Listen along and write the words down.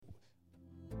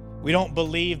We don't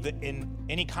believe that in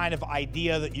any kind of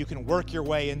idea that you can work your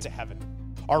way into heaven.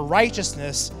 Our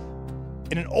righteousness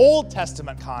in an Old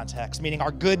Testament context, meaning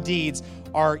our good deeds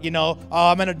are,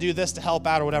 I'm going to do this to help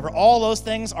out or whatever. All those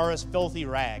things are as filthy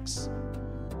rags.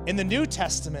 In the New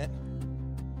Testament,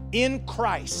 in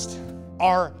Christ,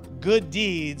 our good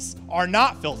deeds are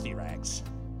not filthy rags.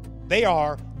 They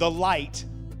are the light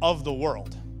of the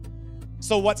world.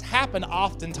 So what's happened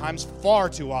oftentimes, far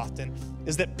too often,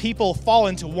 is that people fall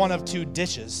into one of two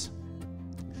ditches.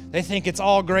 They think it's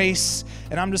all grace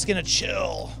and I'm just going to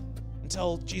chill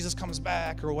until Jesus comes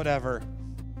back or whatever.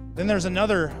 Then there's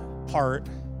another part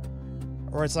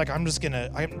where it's like,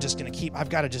 I've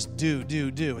got to just do.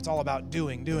 It's all about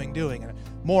doing, and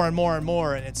more and more and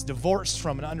more, and it's divorced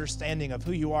from an understanding of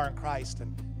who you are in Christ.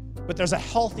 But there's a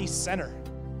healthy center,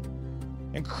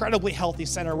 incredibly healthy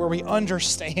center, where we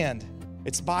understand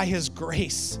it's by His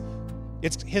grace.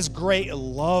 It's His great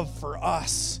love for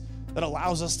us that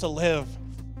allows us to live.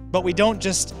 But we don't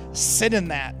just sit in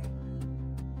that.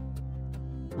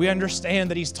 We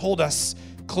understand that He's told us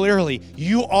clearly,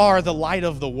 you are the light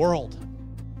of the world.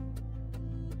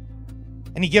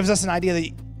 And He gives us an idea that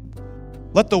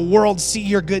let the world see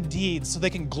your good deeds so they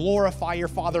can glorify your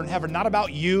Father in heaven. Not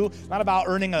about you, not about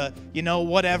earning a,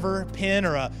 whatever pin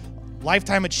or a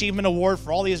lifetime achievement award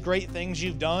for all these great things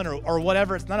you've done or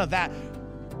whatever. It's none of that.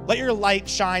 Let your light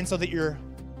shine so that your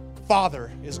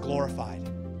Father is glorified.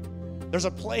 There's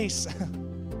a place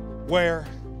where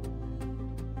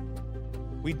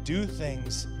we do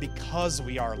things because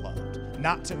we are loved,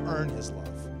 not to earn His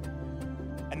love.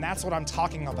 And that's what I'm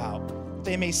talking about.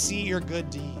 They may see your good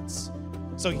deeds.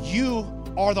 So you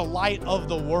are the light of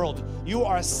the world. You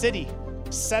are a city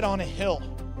set on a hill.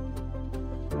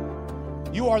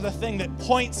 You are the thing that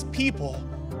points people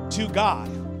to God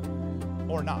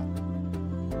or not.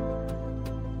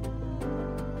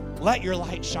 Let your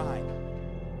light shine.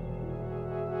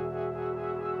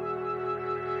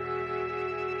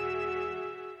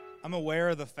 I'm aware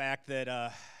of the fact that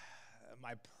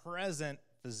my present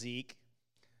physique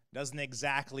doesn't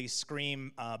exactly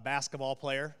scream basketball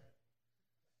player.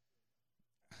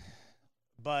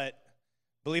 But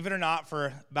believe it or not,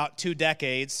 for about 2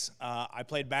 decades, I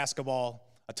played basketball,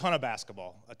 a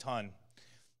ton.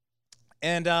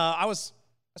 And I was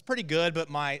pretty good, but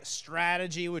my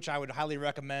strategy, which I would highly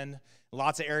recommend in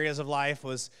lots of areas of life,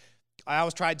 was I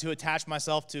always tried to attach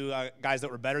myself to guys that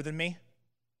were better than me.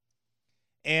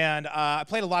 And I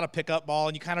played a lot of pickup ball,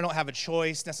 and you kind of don't have a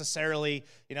choice necessarily,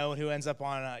 who ends up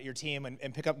on your team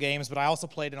and pickup games. But I also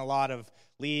played in a lot of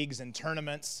leagues and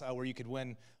tournaments where you could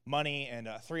win money, and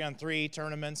 3-on-3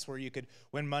 tournaments where you could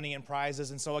win money and prizes.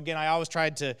 And so, again, I always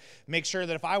tried to make sure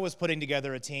that if I was putting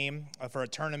together a team for a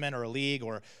tournament or a league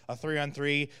or a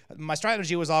 3-on-3, my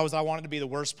strategy was always I wanted to be the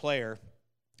worst player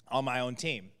on my own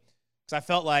team. Because I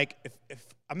felt like if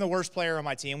I'm the worst player on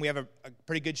my team, we have a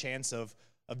pretty good chance of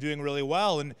doing really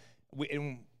well, and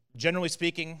generally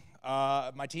speaking,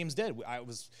 my teams did. It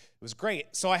was great.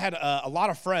 So I had a lot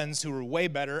of friends who were way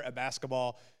better at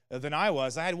basketball than I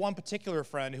was. I had one particular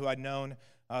friend who I'd known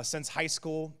since high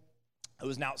school, who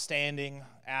was an outstanding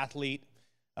athlete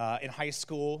in high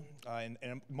school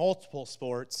in multiple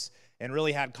sports, and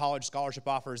really had college scholarship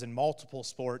offers in multiple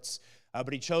sports.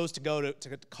 But he chose to go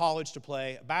to college to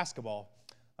play basketball,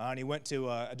 and he went to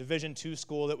a Division II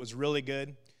school that was really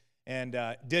good. And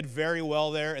did very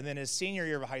well there. And then his senior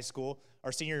year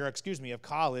of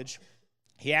college,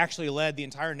 he actually led the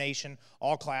entire nation,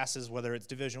 all classes, whether it's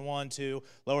Division I, II,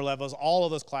 lower levels, all of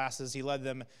those classes. He led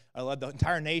the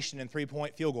entire nation in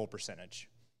three-point field goal percentage.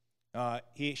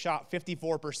 He shot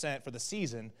 54% for the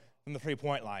season from the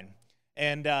three-point line.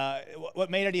 And what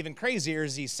made it even crazier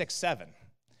is he's 6'7".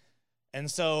 And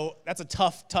so that's a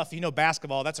tough,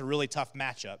 basketball, that's a really tough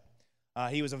matchup.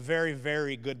 He was a very,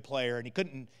 very good player, and he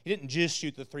didn't just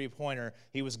shoot the three-pointer.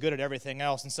 He was good at everything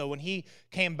else. And so when he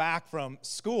came back from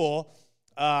school,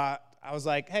 I was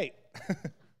like, hey,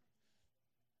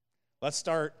 let's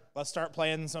start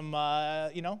playing some,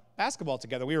 basketball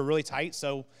together. We were really tight,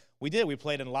 so we did. We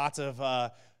played in lots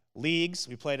of leagues.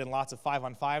 We played in lots of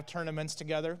 5-on-5 tournaments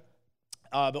together.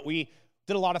 But we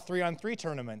did a lot of 3-on-3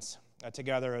 tournaments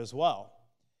together as well.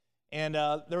 And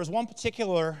there was one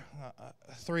particular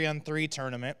 3-on-3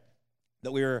 tournament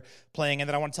that we were playing in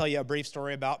that I want to tell you a brief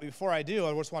story about. But before I do,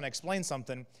 I just want to explain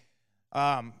something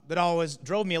that always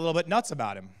drove me a little bit nuts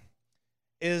about him.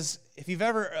 Is if you've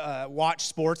ever watched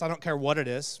sports, I don't care what it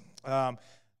is,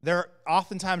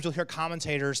 oftentimes you'll hear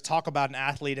commentators talk about an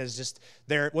athlete as just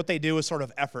what they do is sort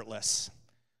of effortless.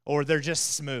 or they're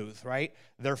just smooth, right?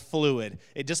 They're fluid.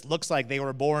 It just looks like they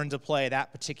were born to play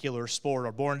that particular sport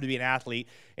or born to be an athlete,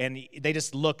 and they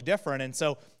just look different. And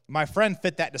so my friend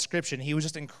fit that description. He was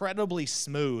just incredibly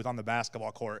smooth on the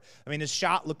basketball court. I mean, his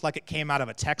shot looked like it came out of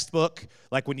a textbook.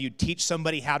 Like when you teach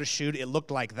somebody how to shoot, it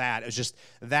looked like that. It was just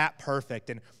that perfect.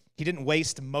 And he didn't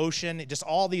waste motion, just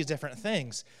all these different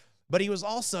things. But he was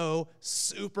also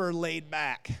super laid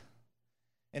back.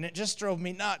 And it just drove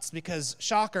me nuts because,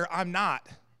 shocker, I'm not.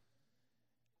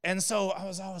 And so I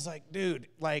was always like, dude,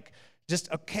 like,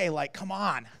 just, okay, like, come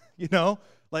on, you know?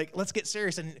 Like, let's get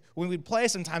serious. And when we'd play,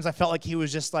 sometimes I felt like he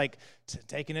was just, like,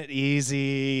 taking it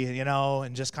easy, you know,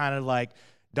 and just kind of, like,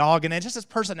 dogging it. Just his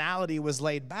personality was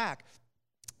laid back.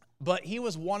 But he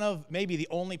was one of maybe the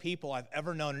only people I've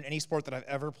ever known in any sport that I've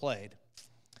ever played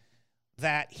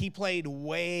that he played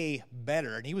way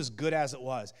better, and he was good as it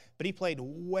was, but he played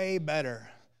way better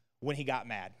when he got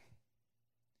mad.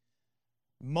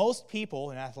 Most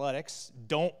people in athletics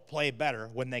don't play better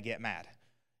when they get mad.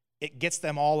 It gets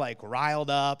them all like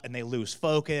riled up, and they lose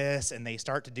focus, and they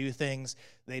start to do things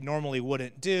they normally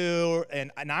wouldn't do.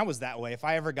 And I was that way. If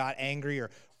I ever got angry or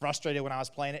frustrated when I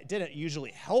was playing, it didn't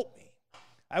usually help me.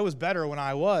 I was better when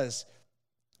I was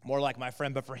more like my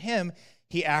friend. But for him,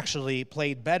 he actually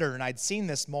played better. And I'd seen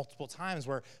this multiple times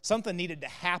where something needed to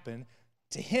happen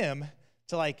to him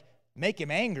to like make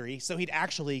him angry, so he'd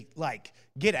actually like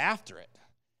get after it,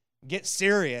 get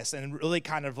serious, and really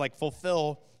kind of like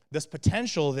fulfill this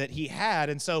potential that he had.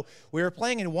 And so we were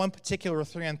playing in one particular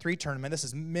 3-on-3 tournament. This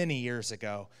is many years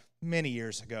ago.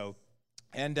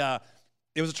 And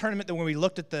it was a tournament that when we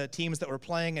looked at the teams that were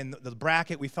playing and the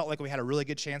bracket, we felt like we had a really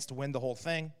good chance to win the whole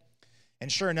thing. And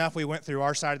sure enough, we went through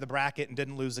our side of the bracket and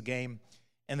didn't lose a game,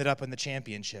 ended up in the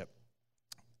championship.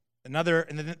 And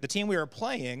the team we were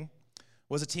playing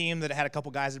was a team that had a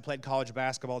couple guys that played college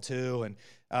basketball too,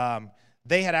 and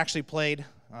they had actually played,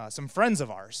 some friends of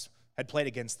ours had played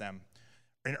against them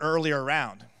in an earlier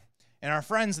round. And our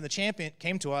friends in the champion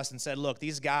came to us and said, look,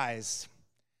 these guys,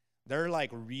 they're like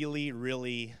really,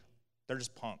 really, they're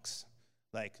just punks.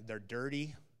 Like, they're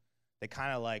dirty. They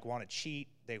kind of like want to cheat.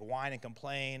 They whine and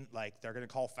complain. Like, they're going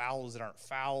to call fouls that aren't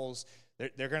fouls.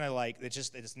 They're going to like,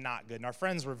 it's not good. And our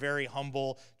friends were very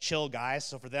humble, chill guys.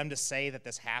 So for them to say that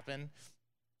this happened,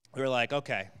 we were like,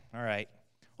 okay, all right.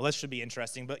 Well, this should be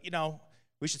interesting. But, you know,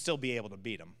 we should still be able to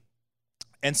beat them.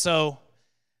 And so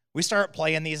we start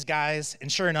playing these guys,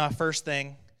 and sure enough, first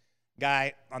thing,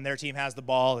 guy on their team has the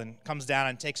ball and comes down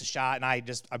and takes a shot, and I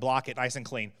block it nice and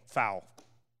clean. Foul.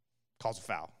 Calls a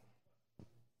foul.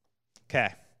 Okay.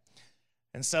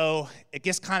 And so it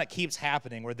just kind of keeps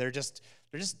happening where they're just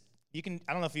you can,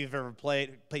 I don't know if you've ever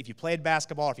if you played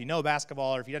basketball, or if you know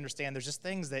basketball, or if you understand, there's just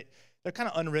things that they're kind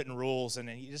of unwritten rules, and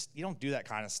you don't do that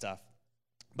kind of stuff.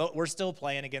 But we're still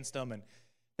playing against them, and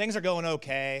things are going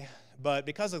okay, but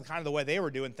because of kind of the way they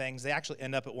were doing things, they actually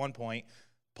end up at one point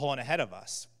pulling ahead of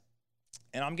us.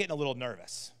 And I'm getting a little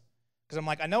nervous because I'm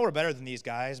like, I know we're better than these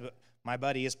guys, but my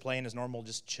buddy is playing his normal,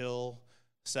 just chill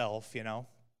self, you know.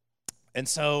 And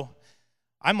so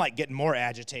I'm like getting more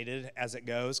agitated as it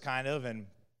goes, kind of. And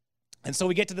so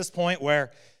we get to this point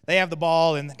where they have the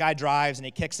ball, and the guy drives, and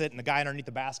he kicks it, and the guy underneath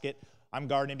the basket, I'm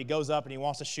guarding him. He goes up, and he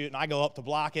wants to shoot, and I go up to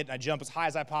block it, and I jump as high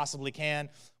as I possibly can,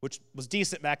 which was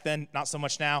decent back then, not so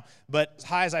much now, but as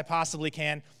high as I possibly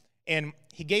can. And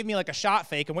he gave me like a shot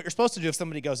fake, and what you're supposed to do if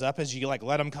somebody goes up is you like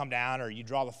let them come down, or you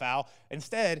draw the foul.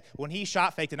 Instead, when he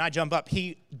shot faked and I jump up,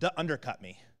 he undercut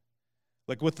me.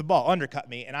 Like with the ball, undercut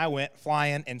me, and I went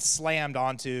flying and slammed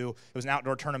onto, it was an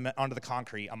outdoor tournament, onto the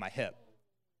concrete on my hip.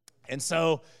 And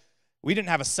so we didn't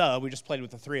have a sub, we just played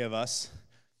with the three of us,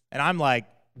 and I'm like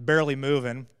barely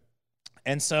moving,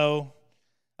 and so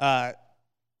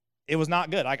it was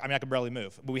not good. I could barely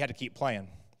move, but we had to keep playing.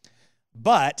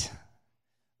 But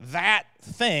that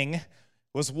thing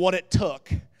was what it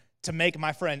took to make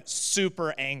my friend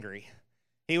super angry.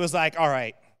 He was like, all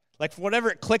right, like whatever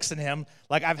it clicks in him,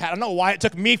 like I don't know why it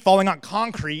took me falling on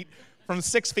concrete from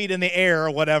 6 feet in the air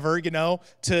or whatever, you know,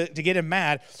 to get him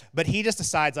mad. But he just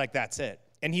decides like that's it.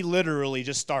 And he literally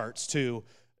just starts to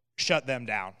shut them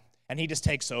down. And he just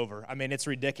takes over. I mean, it's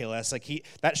ridiculous. Like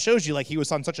that shows you like he was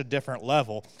on such a different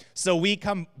level. So we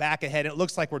come back ahead. And it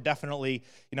looks like we're definitely,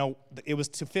 you know, it was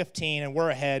to 15 and we're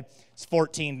ahead. It's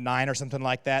 14-9 or something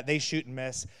like that. They shoot and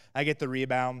miss. I get the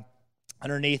rebound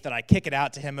underneath, and I kick it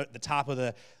out to him at the top of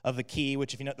the key,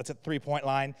 which, if you know, that's a 3-point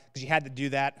line, because you had to do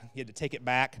that. You had to take it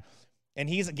back. And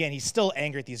he's still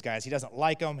angry at these guys. He doesn't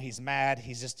like them. He's mad.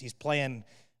 He's playing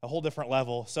a whole different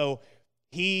level. So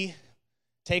he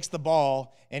takes the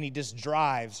ball, and he just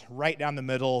drives right down the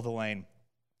middle of the lane,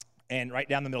 and right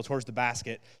down the middle towards the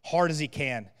basket, hard as he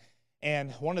can.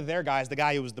 And one of their guys, the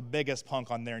guy who was the biggest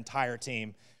punk on their entire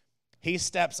team, he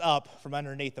steps up from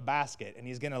underneath the basket, and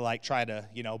he's going to, like, try to,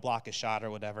 block his shot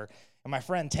or whatever. And my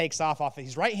friend takes off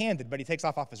he's right-handed, but he takes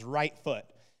off his right foot,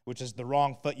 which is the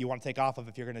wrong foot you want to take off of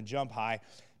if you're going to jump high.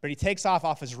 But he takes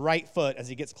off his right foot as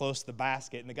he gets close to the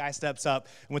basket, and the guy steps up,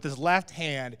 and with his left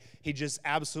hand, he just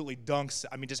absolutely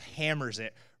just hammers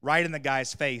it right in the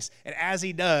guy's face. And as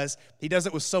he does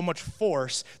it with so much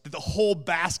force that the whole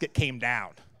basket came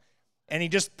down. And he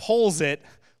just pulls it,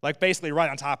 like, basically right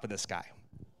on top of this guy.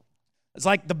 It's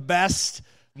like the best,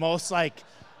 most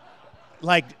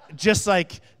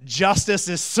justice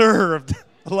is served,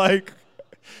 like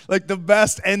the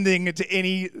best ending to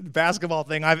any basketball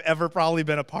thing I've ever probably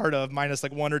been a part of, minus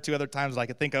like one or two other times I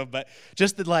could think of. But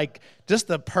just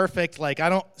the perfect,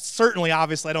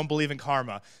 obviously I don't believe in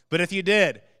karma, but if you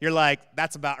did, you're like,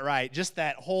 that's about right. Just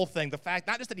that whole thing, the fact,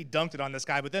 not just that he dunked it on this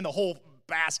guy, but then the whole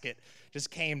basket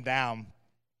just came down.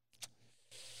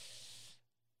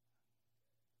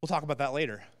 We'll talk about that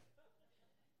later.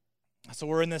 So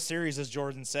we're in this series, as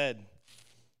Jordan said,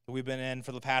 that we've been in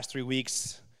for the past 3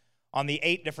 weeks on the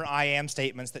 8 different I am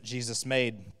statements that Jesus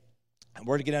made. And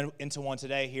we're going to get into one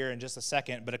today here in just a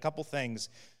second, but a couple things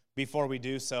before we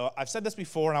do so. I've said this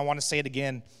before, and I want to say it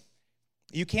again.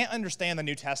 You can't understand the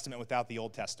New Testament without the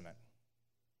Old Testament.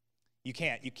 You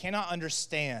can't. You cannot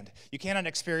understand. You cannot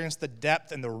experience the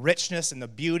depth and the richness and the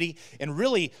beauty and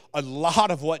really a lot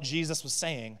of what Jesus was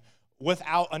saying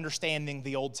without understanding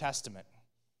the Old Testament.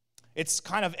 It's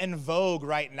kind of in vogue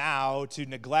right now to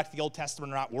neglect the Old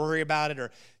Testament or not worry about it, or,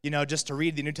 just to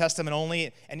read the New Testament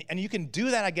only. And you can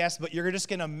do that, I guess, but you're just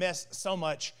going to miss so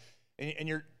much, and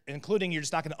you're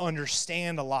just not going to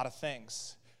understand a lot of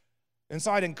things. And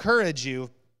so I'd encourage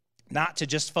you not to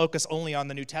just focus only on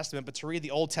the New Testament, but to read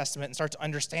the Old Testament and start to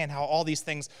understand how all these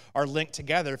things are linked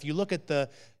together. If you look at the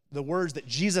words that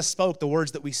Jesus spoke, the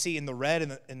words that we see in the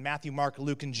red in Matthew, Mark,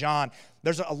 Luke, and John,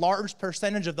 there's a large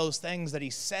percentage of those things that he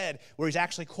said where he's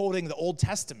actually quoting the Old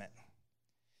Testament.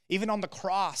 Even on the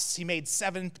cross, he made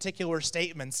 7 particular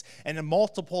statements, and in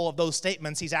multiple of those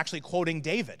statements, he's actually quoting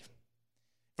David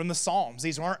from the Psalms.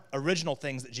 These aren't original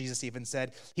things that Jesus even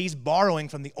said. He's borrowing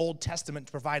from the Old Testament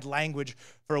to provide language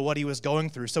for what he was going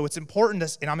through. So it's important,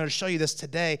 and I'm going to show you this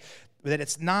today, that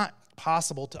it's not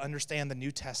possible to understand the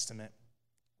New Testament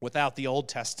without the Old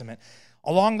Testament.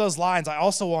 Along those lines, I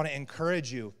also want to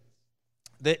encourage you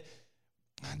that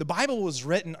the Bible was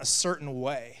written a certain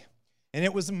way, and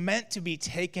it was meant to be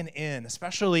taken in,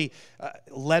 especially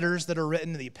letters that are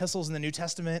written, the epistles in the New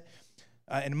Testament,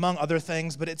 and among other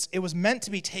things, but it was meant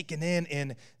to be taken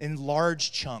in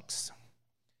large chunks.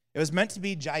 It was meant to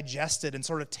be digested and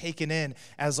sort of taken in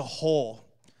as a whole.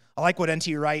 I like what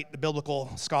N.T. Wright, the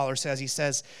biblical scholar, says. He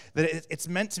says that it's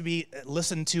meant to be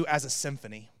listened to as a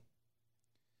symphony.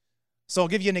 So I'll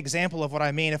give you an example of what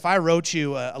I mean. If I wrote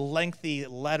you a lengthy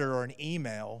letter or an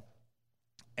email,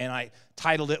 and I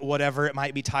titled it whatever it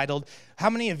might be titled, how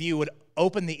many of you would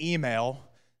open the email,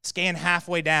 scan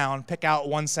halfway down, pick out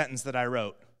one sentence that I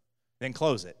wrote, then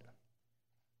close it?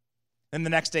 Then the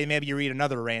next day, maybe you read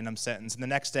another random sentence, and the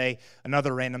next day,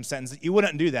 another random sentence. You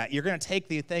wouldn't do that. You're going to take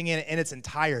the thing in its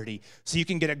entirety so you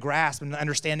can get a grasp and an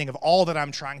understanding of all that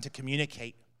I'm trying to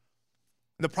communicate.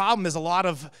 The problem is a lot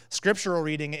of scriptural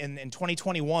reading in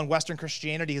 2021, Western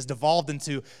Christianity has devolved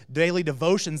into daily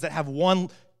devotions that have one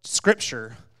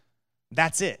scripture.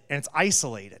 That's it, and it's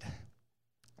isolated.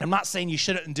 I'm not saying you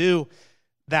shouldn't do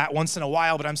that once in a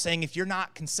while, but I'm saying if you're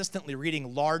not consistently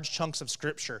reading large chunks of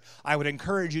scripture, I would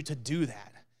encourage you to do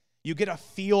that. You get a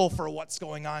feel for what's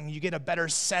going on. You get a better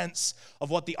sense of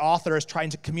what the author is trying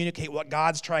to communicate, what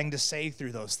God's trying to say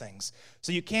through those things.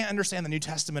 So you can't understand the New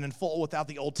Testament in full without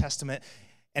the Old Testament,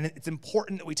 and it's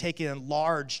important that we take in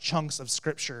large chunks of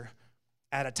scripture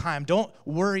at a time. Don't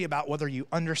worry about whether you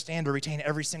understand or retain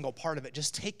every single part of it.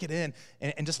 Just take it in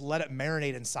and just let it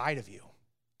marinate inside of you.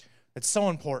 It's so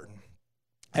important.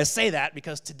 I say that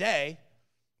because today,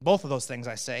 both of those things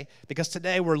I say, because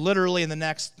today we're literally in the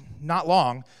next, not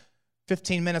long,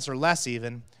 15 minutes or less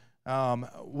even,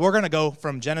 we're going to go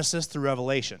from Genesis through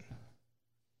Revelation.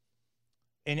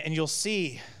 And you'll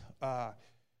see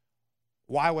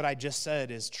why what I just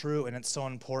said is true and it's so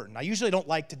important. I usually don't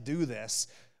like to do this,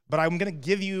 but I'm going to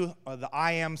give you the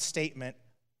I am statement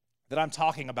that I'm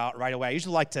talking about right away. I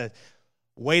usually like to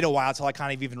wait a while until I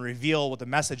kind of even reveal what the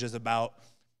message is about.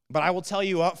 But I will tell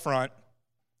you up front,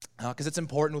 because it's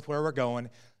important with where we're going,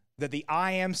 that the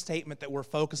I am statement that we're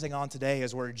focusing on today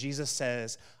is where Jesus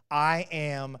says, I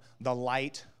am the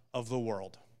light of the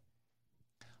world.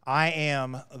 I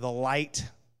am the light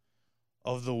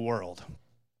of the world.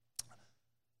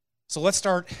 So let's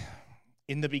start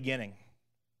in the beginning.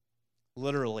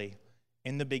 literally,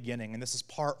 in the beginning. And this is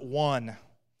part 1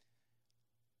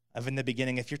 of In the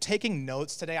Beginning. If you're taking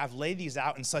notes today, I've laid these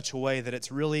out in such a way that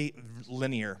it's really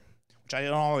linear, which I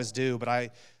don't always do, but I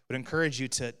would encourage you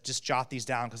to just jot these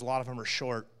down because a lot of them are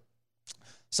short.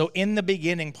 So In the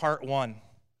Beginning, part 1.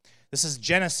 This is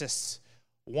Genesis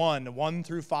 1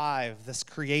 through 5, this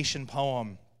creation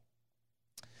poem.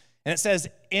 And it says,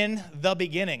 in the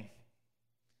beginning,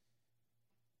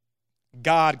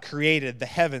 God created the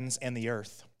heavens and the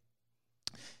earth.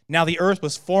 Now the earth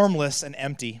was formless and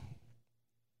empty.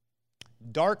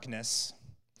 Darkness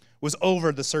was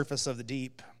over the surface of the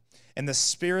deep, and the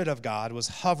Spirit of God was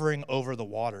hovering over the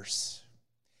waters.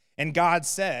 And God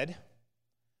said,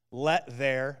 let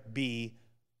there be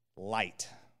light.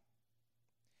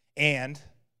 And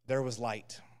there was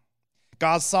light.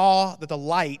 God saw that the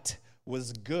light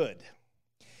was good,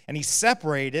 and he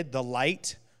separated the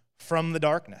light from the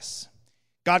darkness.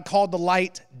 God called the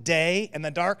light day, and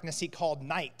the darkness he called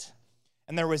night.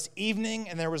 And there was evening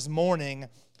and there was morning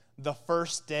the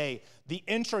first day. The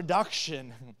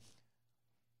introduction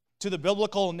to the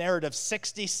biblical narrative,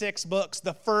 66 books,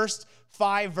 the first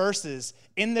 5 verses,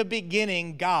 in the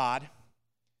beginning, God,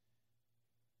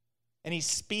 and he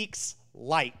speaks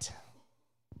light.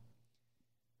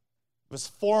 It was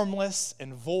formless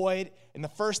and void, and the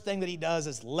first thing that he does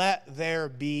is let there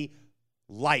be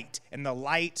light, and the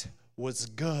light was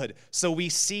good. So we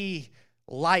see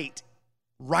light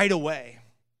right away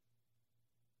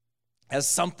as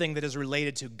something that is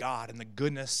related to God and the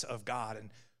goodness of God and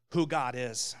who God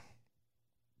is.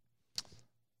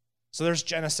 So there's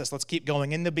Genesis. Let's keep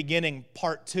going. In the beginning,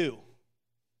 part 2.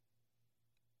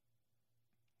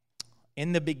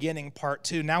 In the beginning, part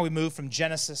 2. Now we move from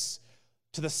Genesis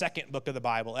to the second book of the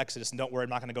Bible, Exodus. And don't worry, I'm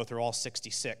not going to go through all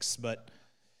 66. But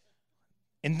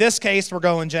in this case, we're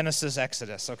going Genesis,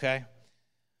 Exodus, okay?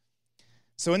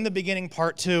 So in the beginning,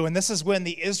 part 2. And this is when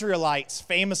the Israelites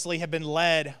famously have been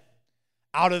led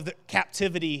out of the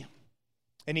captivity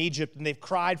in Egypt. And they've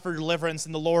cried for deliverance.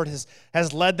 And the Lord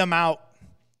has led them out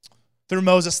through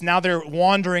Moses. Now they're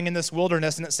wandering in this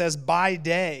wilderness. And it says, by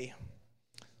day,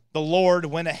 the Lord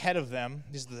went ahead of them,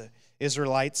 these are the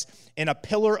Israelites, in a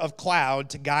pillar of cloud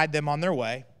to guide them on their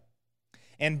way.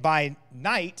 And by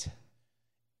night,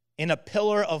 in a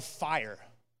pillar of fire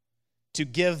to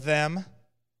give them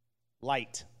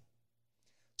light,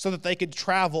 so that they could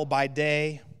travel by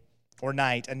day or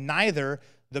night. And neither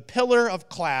the pillar of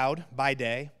cloud by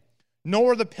day,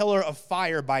 nor the pillar of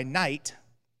fire by night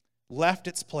left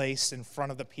its place in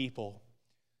front of the people.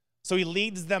 So he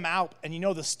leads them out, and you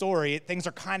know the story. Things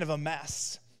are kind of a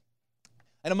mess.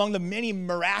 And among the many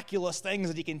miraculous things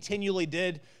that he continually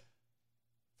did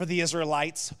for the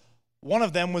Israelites, one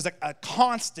of them was a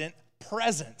constant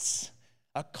presence,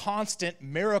 a constant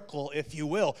miracle, if you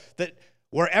will, that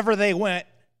wherever they went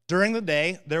during the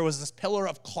day, there was this pillar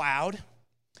of cloud,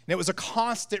 and it was a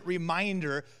constant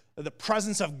reminder that the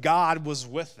presence of God was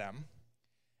with them.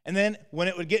 And then when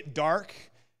it would get dark,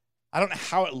 I don't know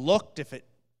how it looked, if it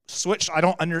switched, I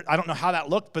don't know how that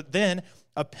looked, but then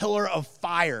a pillar of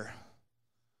fire,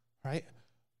 right,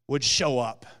 would show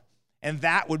up. And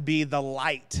that would be the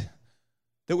light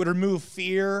that would remove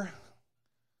fear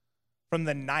from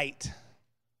the night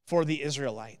for the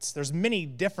Israelites. There's many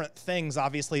different things,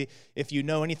 obviously, if you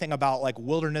know anything about like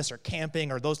wilderness or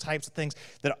camping or those types of things,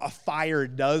 that a fire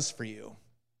does for you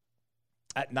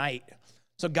at night.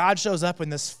 So God shows up in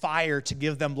this fire to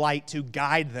give them light, to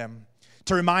guide them,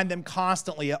 to remind them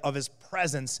constantly of his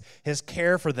presence, his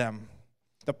care for them,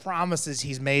 the promises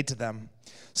he's made to them.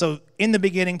 So in the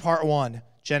beginning, part 1,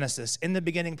 Genesis. In the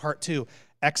beginning, part 2,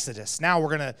 Exodus. Now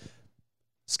we're going to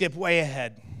skip way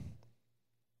ahead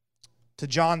to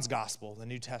John's Gospel, the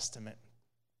New Testament.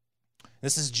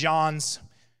 This is,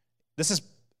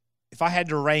 if I had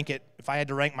to rank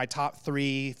my top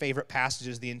 3 favorite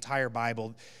passages of the entire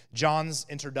Bible, John's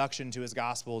introduction to his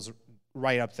Gospel is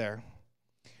right up there.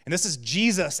 And this is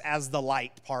Jesus as the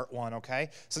light, part 1,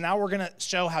 okay? So now we're going to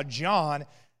show how John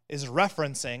is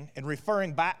referencing and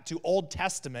referring back to Old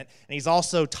Testament, and he's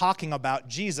also talking about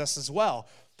Jesus as well.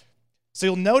 So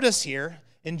you'll notice here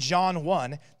in John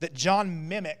 1 that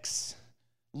John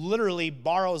literally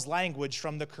borrows language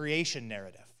from the creation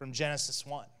narrative, from Genesis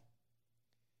 1.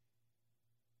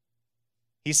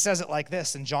 He says it like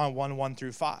this in John 1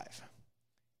 through 5.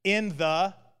 In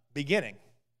the beginning.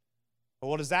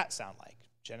 Well, what does that sound like?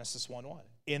 Genesis 1:1.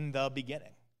 In the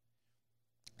beginning.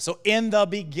 So in the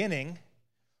beginning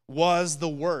was the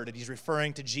Word, and he's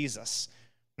referring to Jesus,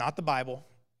 not the Bible.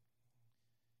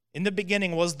 In the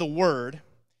beginning was the Word,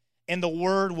 and the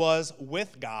Word was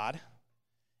with God,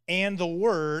 and the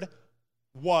Word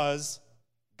was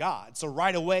God. So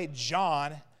right away,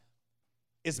 John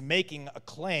is making a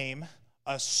claim,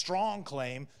 a strong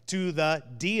claim, to the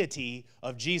deity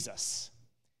of Jesus.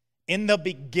 In the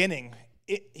beginning,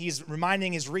 he's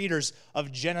reminding his readers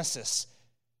of Genesis,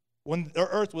 when the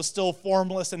earth was still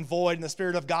formless and void and the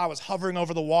Spirit of God was hovering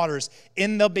over the waters.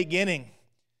 In the beginning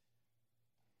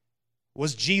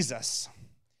was Jesus,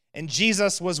 and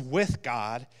Jesus was with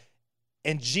God,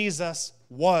 and Jesus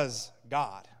was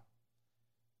God.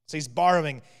 So he's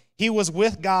borrowing. He was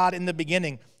with God in the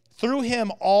beginning. Through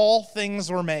him all things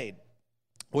were made.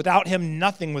 Without him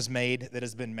nothing was made that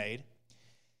has been made.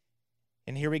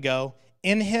 And here we go.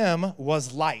 In him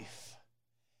was life,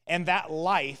 and that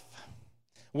life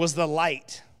was the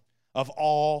light of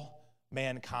all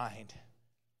mankind.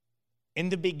 In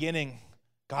the beginning,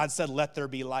 God said, "Let there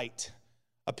be light."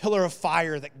 A pillar of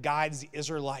fire that guides the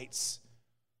Israelites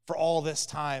for all this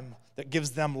time, that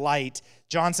gives them light.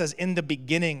 John says, in the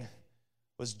beginning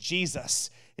was Jesus,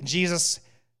 and Jesus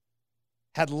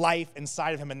had life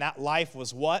inside of him, and that life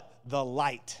was what? The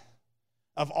light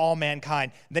of all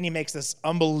mankind. Then he makes this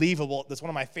unbelievable, that's one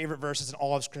of my favorite verses in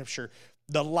all of Scripture.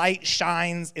 The light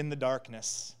shines in the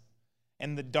darkness,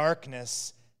 and the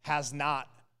darkness has not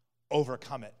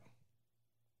overcome it.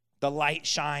 The light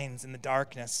shines in the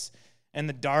darkness, and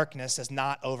the darkness has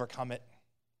not overcome it.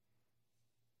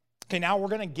 Okay, now we're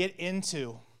going to get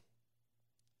into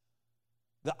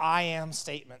the I am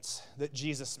statements that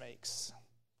Jesus makes.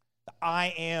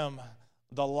 I am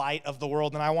the light of the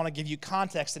world, and I want to give you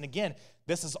context. And again,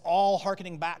 this is all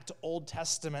hearkening back to Old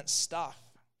Testament stuff.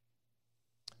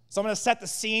 So I'm going to set the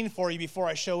scene for you before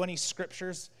I show any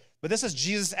scriptures. But this is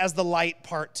Jesus as the light,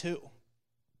 part 2.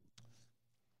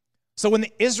 So when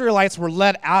the Israelites were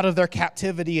led out of their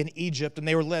captivity in Egypt, and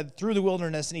they were led through the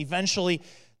wilderness, and eventually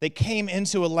they came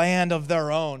into a land of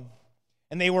their own,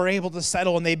 and they were able to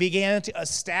settle, and they began to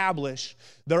establish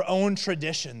their own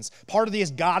traditions. Part of these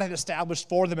God had established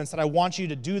for them and said, I want you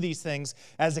to do these things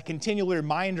as a continual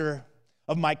reminder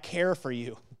of my care for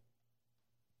you.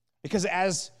 Because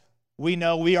as we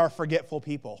know, we are forgetful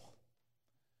people.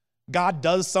 God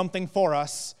does something for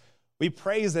us. We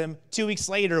praise him. 2 weeks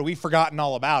later, we've forgotten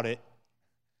all about it.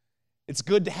 It's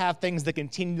good to have things that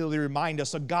continually remind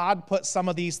us. So God put some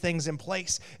of these things in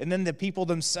place, and then the people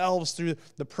themselves, through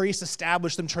the priests,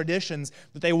 established some traditions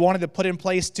that they wanted to put in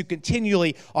place to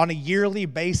continually, on a yearly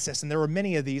basis, and there were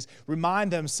many of these,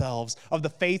 remind themselves of the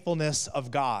faithfulness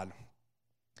of God.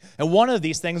 And one of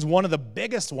these things, one of the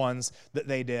biggest ones that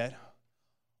they did,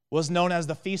 was known as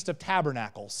the Feast of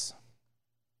Tabernacles.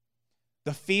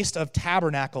 The Feast of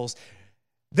Tabernacles.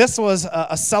 This was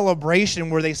a celebration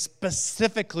where they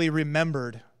specifically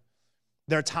remembered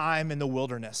their time in the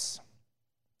wilderness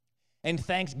and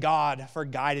thanked God for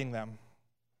guiding them.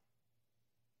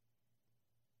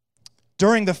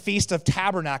 During the Feast of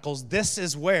Tabernacles, this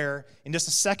is where, in just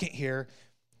a second here,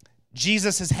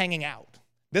 Jesus is hanging out.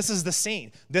 This is the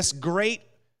scene. This great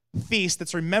feast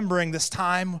that's remembering this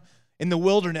time in the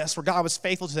wilderness where God was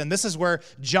faithful to them. This is where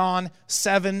John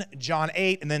 7, John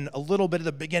 8, and then a little bit of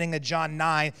the beginning of John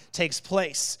 9 takes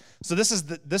place. So this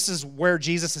is where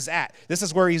Jesus is at. This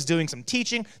is where he's doing some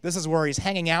teaching. This is where he's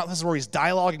hanging out. This is where he's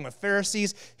dialoguing with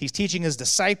Pharisees. He's teaching his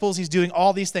disciples. He's doing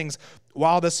all these things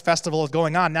while this festival is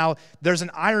going on. Now, there's an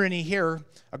irony here,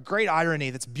 a great irony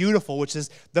that's beautiful, which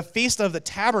is the Feast of the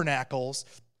Tabernacles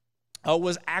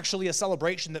was actually a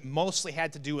celebration that mostly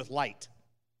had to do with light.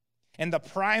 And the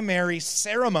primary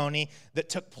ceremony that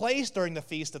took place during the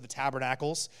Feast of the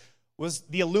Tabernacles was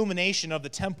the illumination of the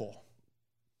temple.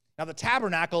 Now, the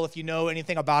tabernacle, if you know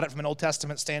anything about it from an Old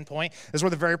Testament standpoint, is where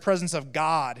the very presence of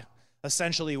God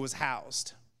essentially was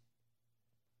housed.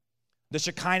 The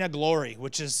Shekinah glory,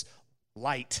 which is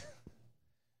light,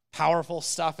 powerful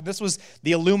stuff. And this was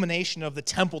the illumination of the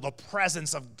temple, the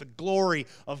presence of the glory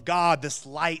of God, this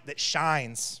light that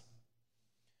shines.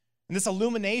 And this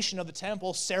illumination of the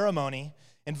temple ceremony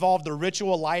involved the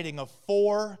ritual lighting of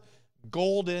 4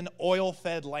 golden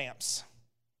oil-fed lamps.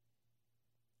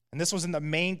 And this was in the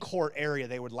main court area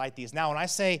they would light these. Now, when I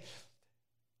say,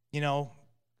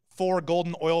 4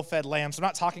 golden oil-fed lamps, I'm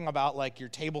not talking about like your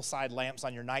table-side lamps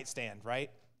on your nightstand,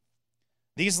 right?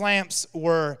 These lamps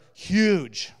were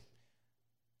huge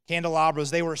candelabras.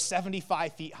 They were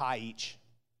 75 feet high each.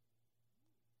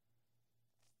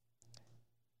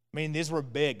 I mean, these were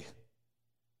big.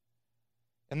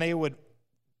 And they would,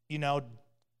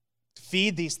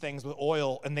 feed these things with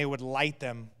oil, and they would light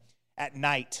them at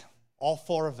night, all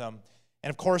 4 of them. And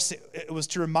of course, it was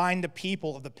to remind the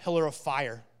people of the pillar of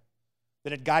fire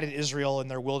that had guided Israel in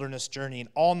their wilderness journey. And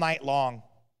all night long,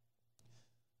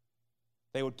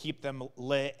 they would keep them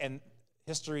lit. And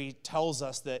history tells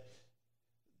us that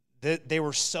They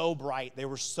were so bright, they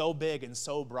were so big and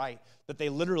so bright that they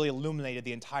literally illuminated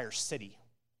the entire city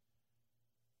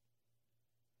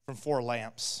from 4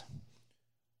 lamps.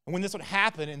 And when this would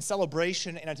happen, in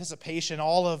celebration and anticipation,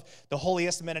 all of the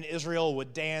holiest men in Israel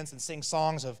would dance and sing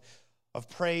songs of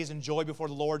praise and joy before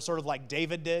the Lord, sort of like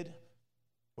David did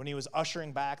when he was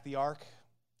ushering back the Ark,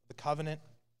 the covenant.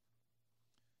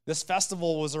 This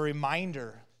festival was a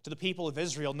reminder to the people of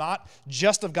Israel, not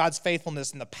just of God's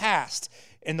faithfulness in the past,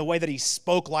 in the way that he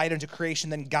spoke light into creation,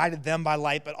 then guided them by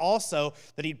light, but also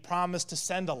that he'd promised to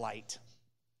send a light.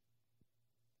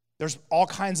 There's all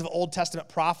kinds of Old Testament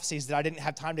prophecies that I didn't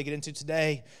have time to get into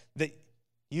today that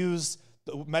use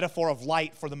the metaphor of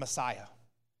light for the Messiah.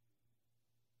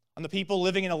 On the people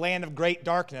living in a land of great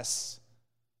darkness,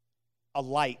 a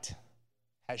light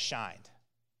has shined.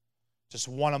 Just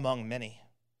one among many.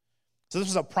 So this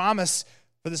was a promise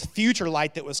for this future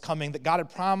light that was coming, that God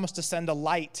had promised to send a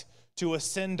light to a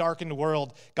sin-darkened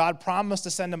world. God promised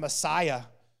to send a Messiah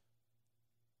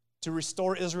to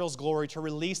restore Israel's glory, to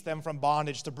release them from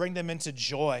bondage, to bring them into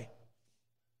joy.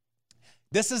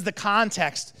 This is the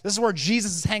context. This is where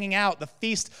Jesus is hanging out, the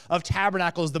Feast of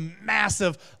Tabernacles, the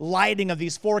massive lighting of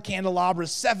these 4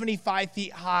 candelabras, 75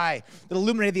 feet high, that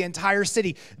illuminated the entire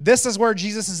city. This is where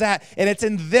Jesus is at, and it's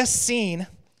in this scene,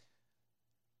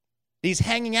 he's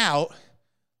hanging out,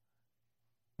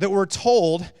 that we're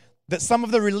told that some of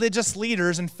the religious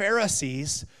leaders and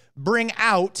Pharisees bring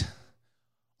out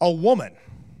a woman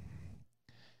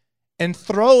and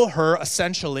throw her,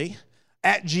 essentially,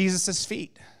 at Jesus'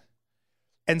 feet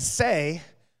and say,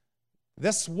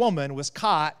 this woman was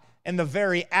caught in the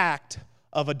very act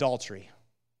of adultery.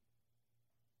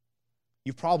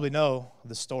 You probably know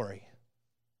the story.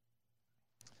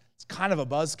 It's kind of a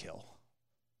buzzkill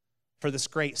for this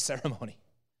great ceremony.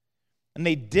 And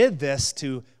they did this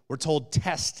to, we're told,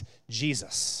 test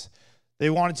Jesus. They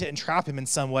wanted to entrap him in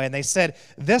some way. And they said,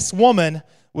 this woman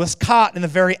was caught in the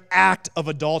very act of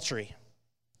adultery.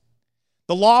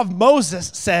 The law of Moses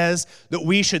says that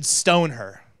we should stone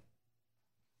her.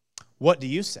 What do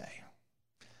you say?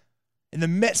 In the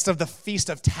midst of the Feast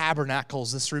of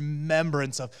Tabernacles, this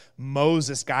remembrance of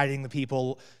Moses guiding the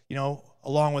people,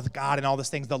 along with God and all these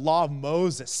things, the law of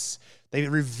Moses, they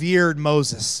revered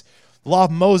Moses. The law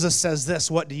of Moses says this,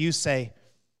 what do you say?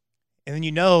 And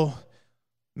then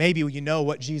maybe you know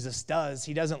what Jesus does.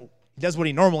 He does what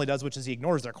he normally does, which is he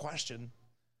ignores their question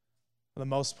for the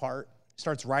most part. He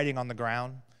starts writing on the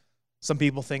ground. Some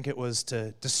people think it was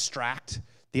to distract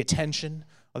the attention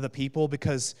of the people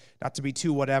because, not to be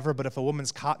too whatever, but if a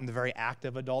woman's caught in the very act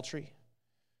of adultery,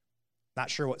 not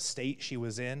sure what state she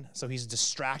was in, so he's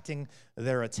distracting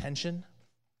their attention.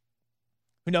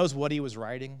 Who knows what he was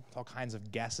writing? All kinds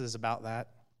of guesses about that.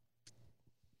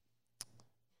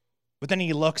 But then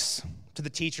he looks to the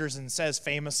teachers and says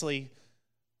famously,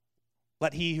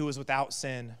 let he who is without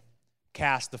sin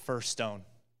cast the first stone.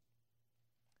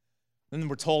 And then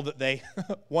we're told that they,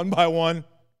 one by one,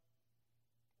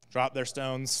 drop their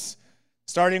stones,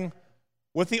 starting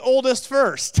with the oldest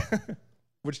first,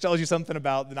 which tells you something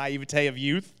about the naivete of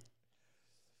youth.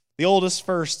 The oldest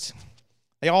first.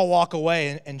 They all walk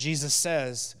away, and Jesus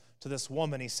says to this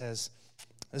woman, he says,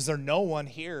 is there no one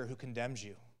here who condemns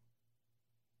you?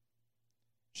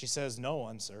 She says, no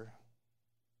one, sir.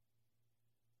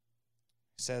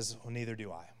 He says, well, neither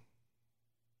do I.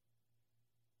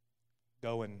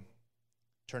 Go and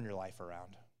turn your life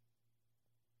around.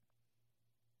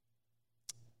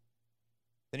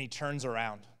 Then he turns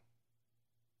around.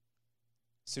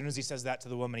 As soon as he says that to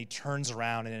the woman, he turns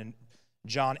around, and in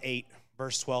John 8,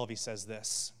 verse 12, he says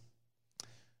this.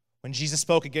 When Jesus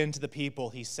spoke again to the people,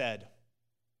 he said,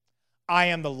 I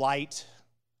am the light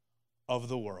of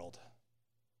the world.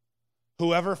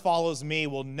 Whoever follows me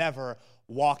will never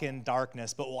walk in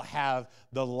darkness, but will have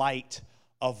the light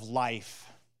of life.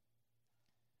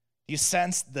 You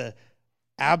sense the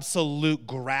absolute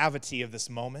gravity of this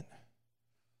moment?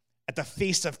 At the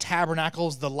Feast of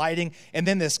Tabernacles, the lighting, and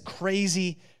then this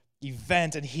crazy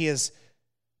event, and he has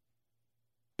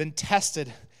been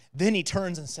tested. Then he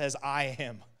turns and says, I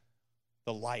am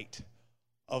the light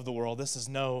of the world. This is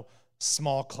no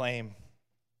small claim.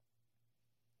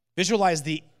 Visualize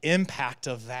the impact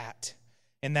of that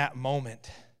in that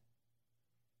moment.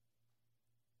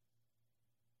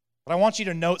 But I want you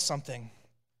to note something.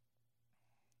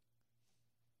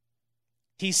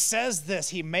 He says this,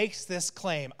 he makes this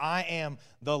claim, I am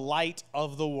the light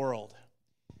of the world.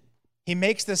 He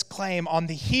makes this claim on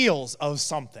the heels of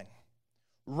something.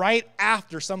 Right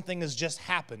after something has just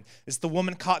happened. It's the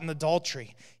woman caught in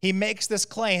adultery. He makes this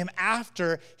claim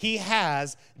after he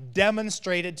has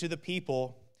demonstrated to the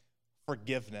people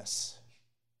forgiveness,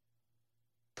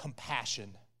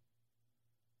 compassion,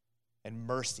 and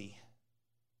mercy.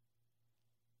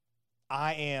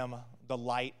 I am the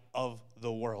light of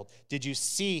the world. Did you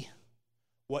see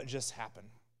what just happened?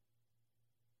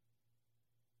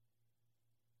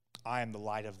 I am the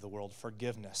light of the world.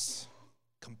 Forgiveness,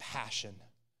 compassion,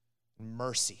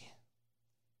 mercy.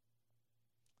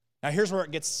 Now here's where it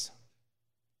gets,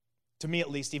 to me at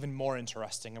least, even more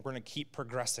interesting. And we're going to keep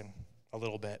progressing a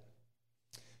little bit.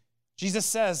 Jesus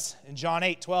says in John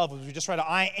 8:12, as we just read,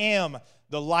 I am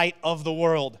the light of the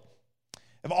world.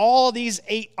 Of all these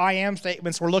 8 I am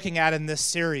statements we're looking at in this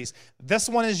series, this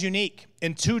one is unique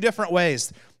in 2 different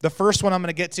ways. The first one I'm going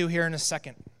to get to here in a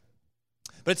second.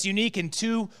 But it's unique in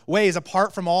 2 ways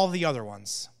apart from all the other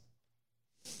ones.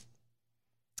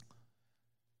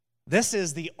 This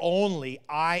is the only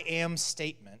I am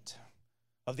statement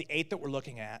of the 8 that we're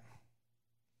looking at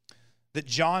that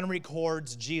John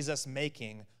records Jesus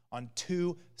making on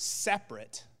 2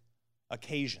 separate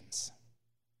occasions.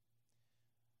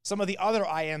 Some of the other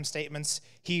I am statements,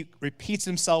 he repeats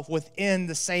himself within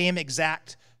the same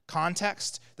exact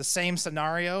context, the same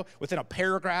scenario, within a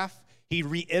paragraph. He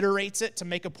reiterates it to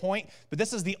make a point, but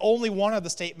this is the only one of the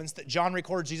statements that John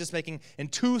records Jesus making in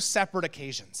 2 separate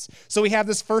occasions. So we have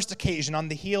this first occasion on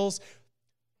the heels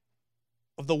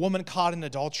of the woman caught in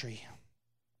adultery.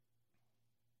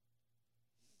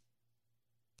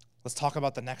 Let's talk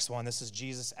about the next one. This is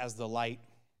Jesus as the light,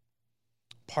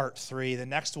 part 3. The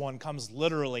next one comes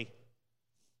literally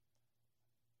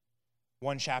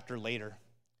 1 chapter later.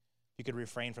 You could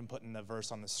refrain from putting the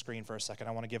verse on the screen for a second.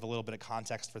 I want to give a little bit of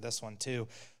context for this one too.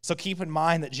 So keep in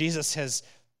mind that Jesus has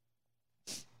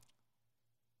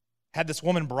had this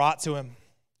woman brought to him.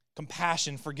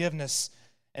 Compassion, forgiveness,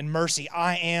 and mercy.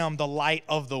 I am the light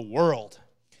of the world.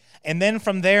 And then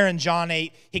from there in John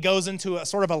 8, he goes into a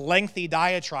sort of a lengthy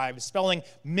diatribe, spelling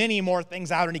many more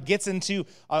things out, and he gets into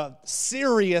a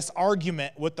serious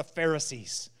argument with the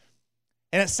Pharisees.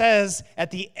 And it says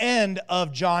at the end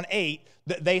of John 8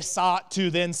 that they sought to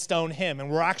then stone him.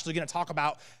 And we're actually going to talk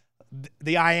about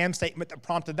the I am statement that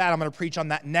prompted that. I'm going to preach on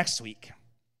that next week.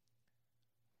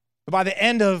 But by the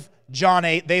end of John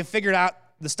 8, they've figured out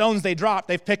the stones they dropped,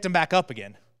 they've picked them back up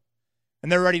again.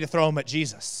 And they're ready to throw them at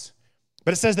Jesus.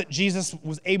 But it says that Jesus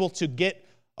was able to get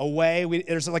away.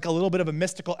 There's like a little bit of a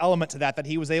mystical element to that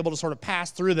he was able to sort of pass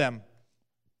through them.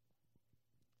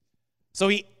 So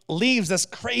he leaves this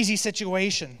crazy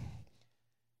situation.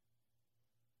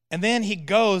 And then he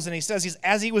goes and he says,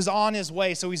 as he was on his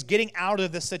way, so he's getting out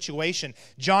of this situation.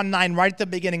 John 9, right at the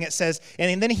beginning, it says,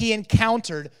 and then he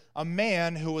encountered a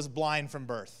man who was blind from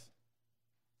birth.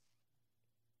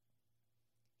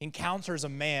 He encounters a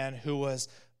man who was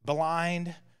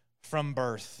blind from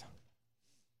birth.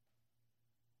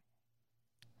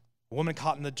 A woman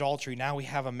caught in adultery. Now we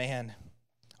have a man,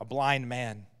 a blind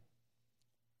man.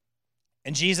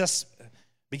 And Jesus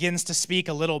begins to speak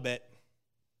a little bit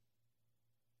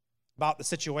about the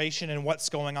situation and what's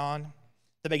going on at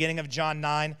the beginning of John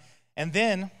 9. And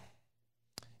then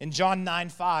in John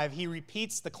 9:5, he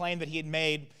repeats the claim that he had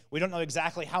made. We don't know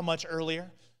exactly how much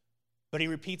earlier, but he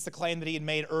repeats the claim that he had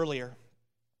made earlier.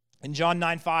 In John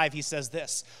 9:5, he says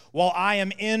this, while I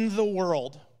am in the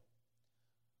world,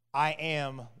 I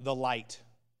am the light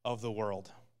of the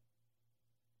world.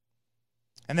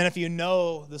 And then if you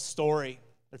know the story,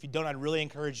 or if you don't, I'd really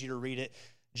encourage you to read it.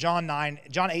 John 8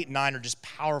 and 9 are just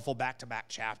powerful back-to-back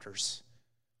chapters.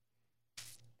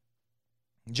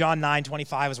 John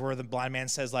 9:25 is where the blind man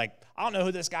says, I don't know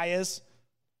who this guy is.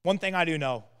 One thing I do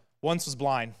know, once was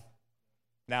blind,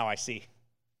 now I see.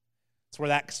 That's where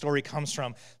that story comes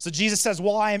from. So Jesus says,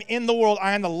 while I am in the world,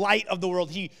 I am the light of the world.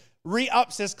 He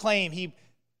re-ups his claim. He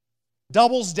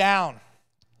doubles down,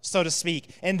 so to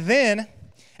speak. And then,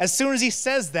 as soon as he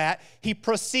says that, he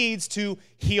proceeds to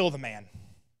heal the man.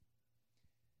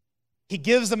 He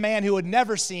gives the man who had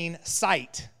never seen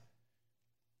sight.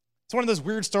 It's one of those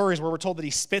weird stories where we're told that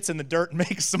he spits in the dirt and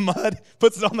makes some mud,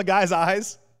 puts it on the guy's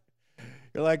eyes.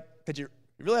 You're like, did you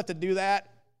really have to do that?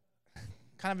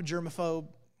 Kind of a germaphobe.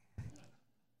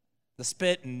 The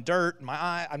spit and dirt in my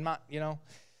eye, I'm not,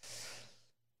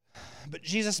 But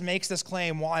Jesus makes this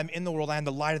claim, while I'm in the world, I am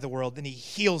the light of the world, then he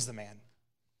heals the man.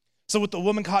 So with the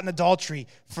woman caught in adultery,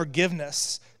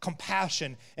 forgiveness,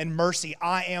 compassion, and mercy,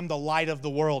 I am the light of the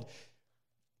world.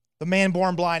 The man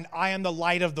born blind, I am the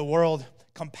light of the world,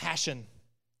 compassion,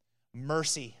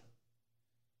 mercy,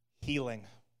 healing.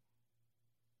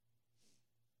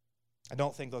 I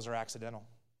don't think those are accidental.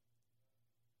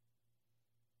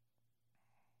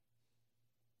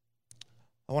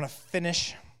 I want to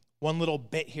finish one little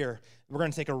bit here. We're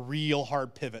going to take a real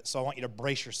hard pivot, so I want you to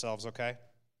brace yourselves, okay?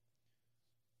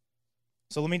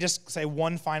 So let me just say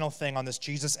one final thing on this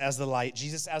Jesus as the light.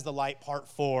 Jesus as the light, part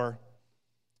 4.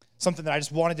 Something that I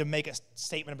just wanted to make a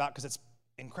statement about because it's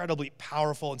incredibly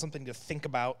powerful and something to think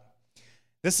about.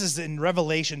 This is in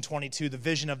Revelation 22, the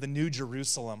vision of the New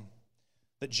Jerusalem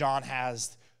that John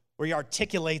has, where he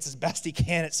articulates as best he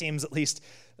can, it seems at least,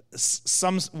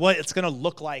 what it's going to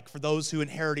look like for those who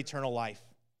inherit eternal life.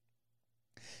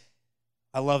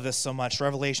 I love this so much.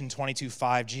 Revelation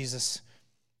 22:5, Jesus,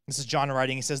 this is John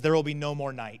writing, he says, there will be no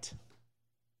more night.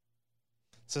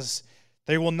 It says,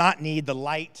 they will not need the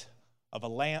light of a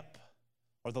lamp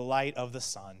or the light of the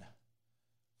sun,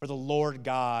 for the Lord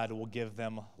God will give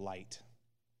them light.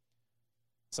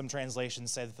 Some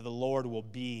translations say that the Lord will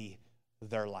be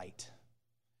their light,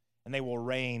 and they will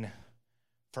reign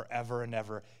forever and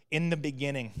ever. In the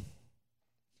beginning,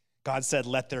 God said,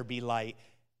 let there be light.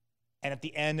 And at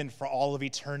the end and for all of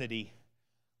eternity,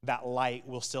 that light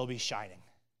will still be shining.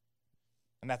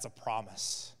 And that's a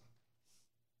promise.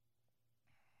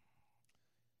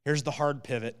 Here's the hard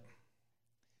pivot.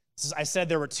 I said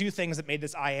there were two things that made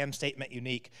this I am statement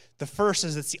unique. The first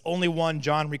is it's the only one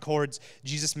John records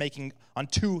Jesus making on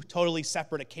two totally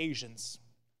separate occasions.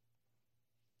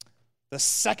 The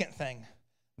second thing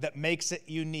that makes it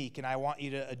unique, and I want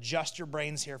you to adjust your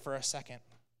brains here for a second,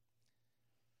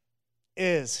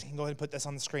 is, you can go ahead and put this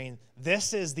on the screen,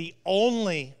 this is the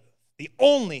only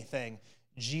thing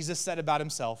Jesus said about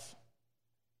himself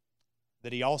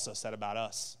that he also said about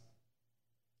us.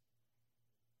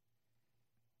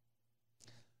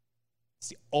 It's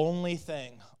the only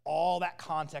thing, all that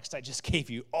context I just gave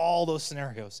you, all those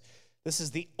scenarios, this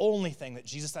is the only thing that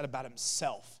Jesus said about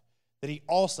himself that he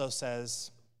also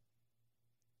says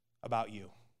about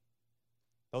you.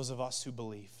 Those of us who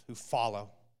believe, who follow.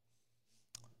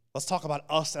 Let's talk about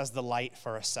us as the light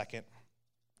for a second.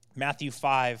 Matthew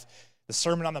 5, the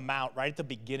Sermon on the Mount, right at the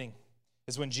beginning,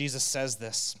 is when Jesus says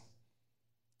this.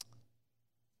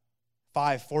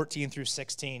 5:14 through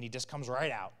 16, he just comes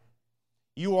right out.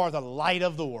 You are the light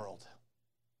of the world.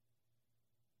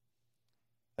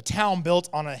 A town built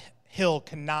on a hill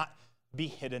cannot be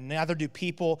hidden. Neither do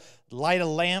people light a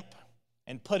lamp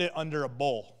and put it under a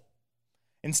bowl.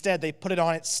 Instead, they put it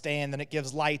on its stand, and it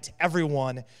gives light to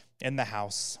everyone in the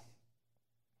house.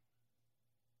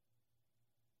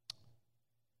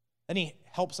 Then he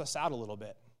helps us out a little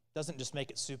bit. Doesn't just make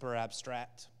it super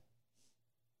abstract,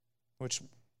 which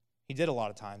he did a lot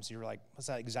of times. You're like, what's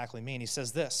that exactly mean? He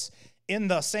says this, in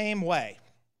the same way,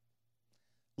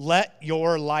 let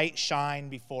your light shine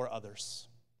before others,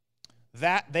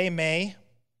 that they may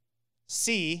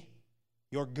see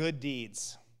your good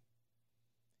deeds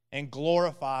and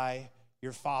glorify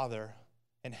your Father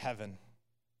in heaven.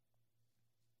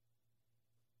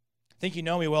 I think you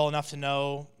know me well enough to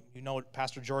know, you know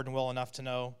Pastor Jordan well enough to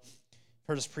know,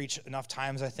 heard us preach enough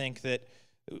times, I think, that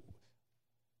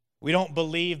we don't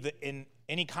believe that in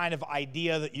any kind of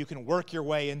idea that you can work your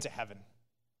way into heaven.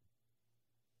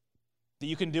 That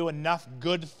you can do enough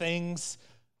good things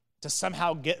to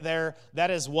somehow get there. That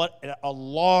is what a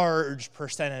large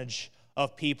percentage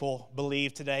of people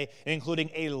believe today, including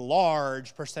a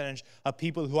large percentage of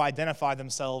people who identify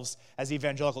themselves as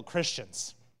evangelical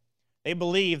Christians. They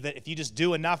believe that if you just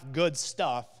do enough good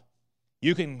stuff,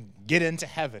 you can get into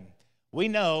heaven. We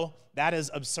know that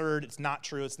is absurd. It's not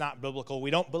true. It's not biblical.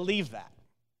 We don't believe that.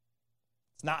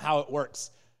 It's not how it works,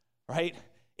 right?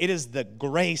 It is the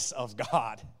grace of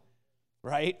God,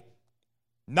 right?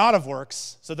 Not of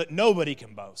works, so that nobody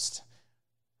can boast,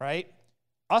 right?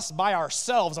 Us by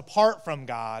ourselves, apart from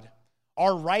God,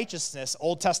 our righteousness,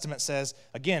 Old Testament says,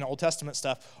 again, Old Testament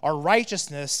stuff, our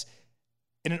righteousness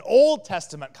in an Old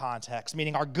Testament context,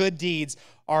 meaning our good deeds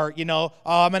are,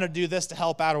 I'm going to do this to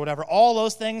help out or whatever. All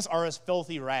those things are as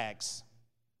filthy rags.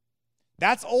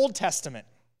 That's Old Testament.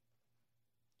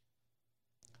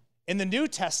 In the New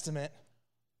Testament,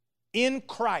 in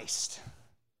Christ,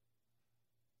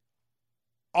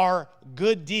 our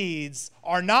good deeds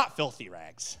are not filthy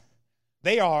rags.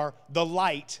 They are the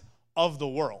light of the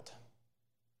world.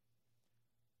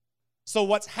 So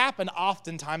what's happened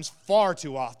oftentimes, far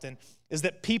too often, is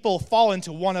that people fall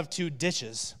into one of two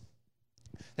ditches.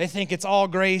 They think it's all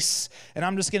grace, and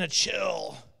I'm just going to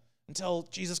chill until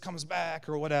Jesus comes back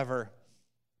or whatever.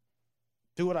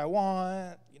 Do what I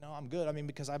want. I'm good.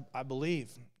 Because I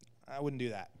believe. I wouldn't do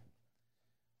that.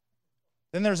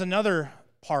 Then there's another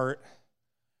part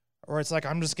where it's like,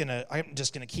 I'm just gonna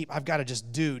keep, I've got to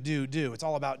just do. It's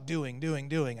all about doing,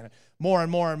 and more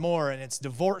and more and more, and it's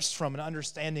divorced from an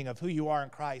understanding of who you are in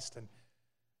Christ, and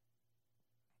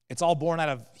it's all born out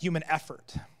of human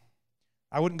effort.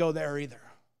 I wouldn't go there either.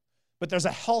 But there's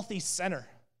a healthy center,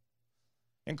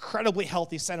 incredibly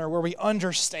healthy center, where we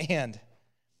understand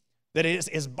that it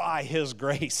is by his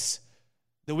grace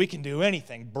that we can do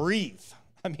anything, breathe.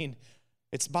 I mean,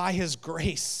 it's by his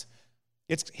grace.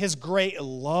 It's his great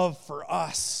love for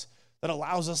us that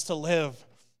allows us to live.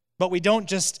 But we don't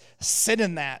just sit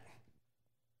in that.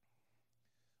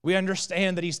 We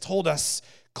understand that he's told us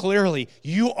clearly,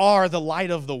 you are the light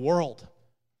of the world.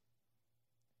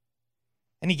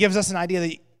 And he gives us an idea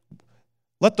that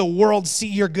let the world see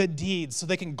your good deeds so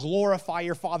they can glorify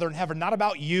your Father in heaven. Not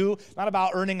about you, not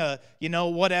about earning a,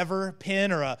 whatever,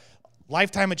 pin or a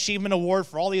lifetime achievement award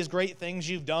for all these great things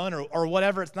you've done or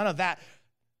whatever. It's none of that.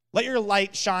 Let your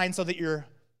light shine so that your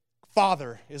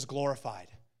Father is glorified.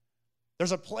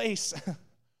 There's a place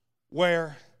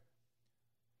where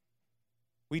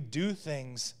we do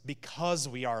things because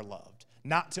we are loved,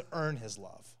 not to earn his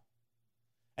love.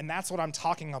 And that's what I'm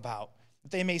talking about,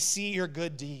 that they may see your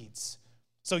good deeds.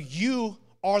 So you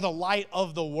are the light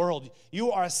of the world.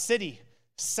 You are a city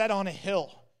set on a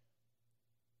hill.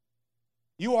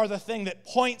 You are the thing that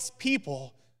points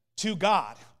people to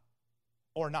God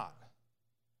or not.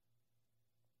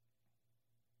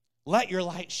 Let your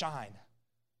light shine.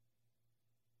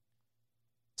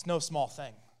 It's no small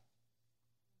thing.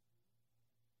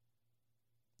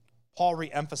 Paul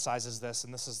re-emphasizes this,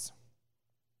 and this is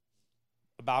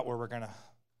about where we're going to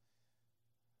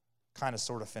kind of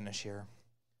sort of finish here.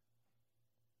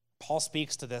 Paul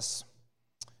speaks to this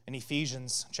in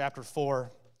Ephesians chapter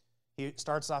 4. He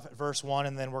starts off at verse 1,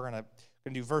 and then we're going to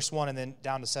do verse 1 and then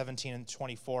down to 17 and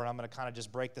 24. And I'm going to kind of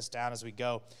just break this down as we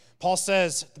go. Paul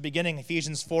says at the beginning,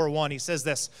 Ephesians 4:1, he says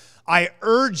this, I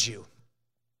urge you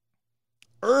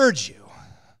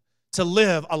to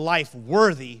live a life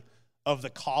worthy of the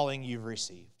calling you've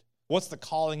received. What's the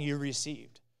calling you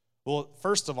received? Well,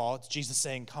 first of all, it's Jesus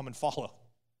saying, come and follow.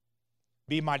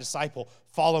 Be my disciple,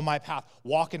 follow my path,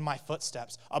 walk in my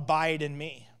footsteps, abide in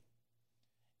me.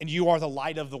 And you are the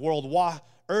light of the world.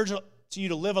 Urge you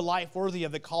to live a life worthy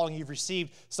of the calling you've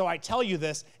received. So I tell you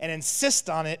this and insist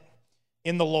on it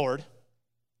in the Lord,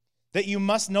 that you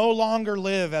must no longer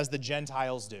live as the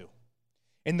Gentiles do,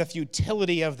 in the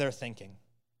futility of their thinking.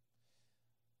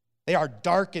 They are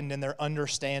darkened in their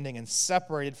understanding and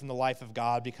separated from the life of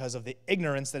God because of the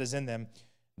ignorance that is in them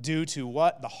due to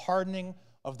what? The hardening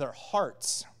of their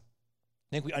hearts.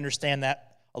 I think we understand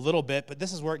that a little bit, but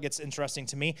this is where it gets interesting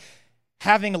to me.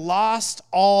 Having lost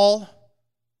all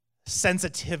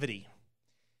sensitivity.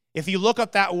 If you look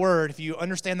up that word, if you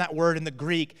understand that word in the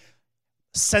Greek,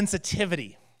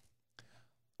 sensitivity,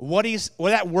 what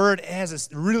that word has is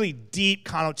really deep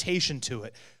connotation to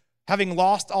it. Having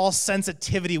lost all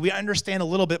sensitivity, we understand a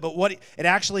little bit, but what it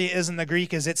actually is in the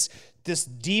Greek is it's this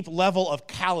deep level of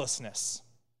callousness.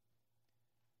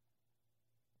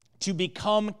 To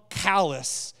become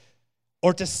callous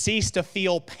or to cease to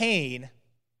feel pain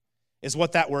is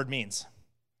what that word means.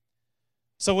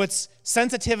 So it's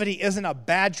sensitivity isn't a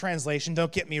bad translation,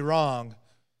 don't get me wrong,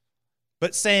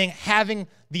 but saying having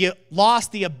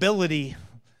lost the ability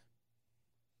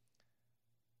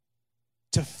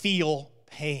to feel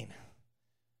pain.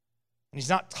 And he's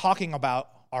not talking about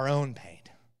our own pain.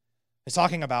 He's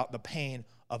talking about the pain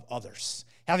of others.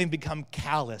 Having become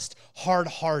calloused,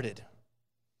 hard-hearted,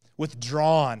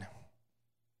 withdrawn,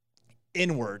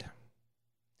 inward.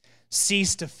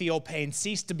 Cease to feel pain,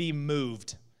 cease to be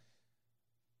moved.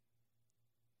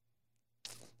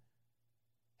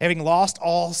 Having lost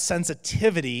all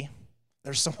sensitivity,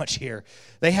 there's so much here.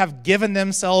 They have given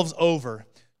themselves over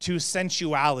to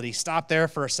sensuality. Stop there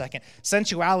for a second.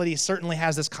 Sensuality certainly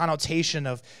has this connotation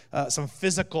of some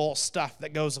physical stuff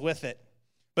that goes with it.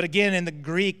 But again, in the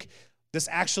Greek, this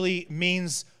actually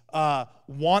means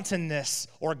wantonness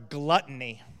or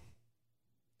gluttony.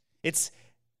 It's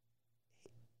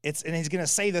and he's going to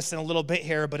say this in a little bit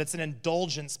here, but it's an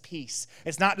indulgence piece.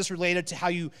 It's not just related to how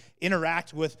you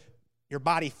interact with your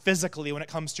body physically when it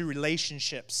comes to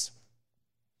relationships.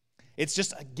 It's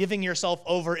just giving yourself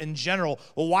over in general.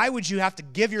 Well, why would you have to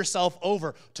give yourself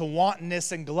over to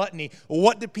wantonness and gluttony? Well,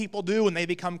 what do people do when they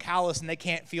become callous and they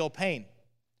can't feel pain?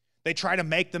 They try to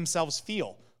make themselves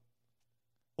feel.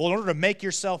 Well, in order to make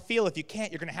yourself feel, if you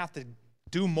can't, you're going to have to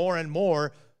do more and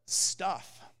more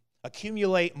stuff,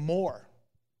 accumulate more.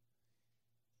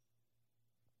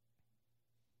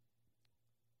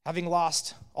 Having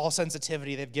lost all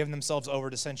sensitivity, they've given themselves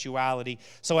over to sensuality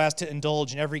so as to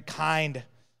indulge in every kind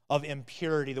of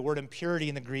impurity. The word impurity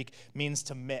in the Greek means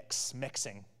to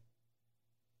mixing.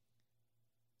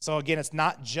 So again, it's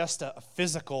not just a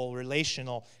physical,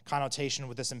 relational connotation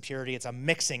with this impurity. It's a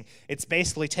mixing. It's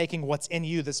basically taking what's in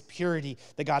you, this purity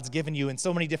that God's given you in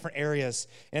so many different areas,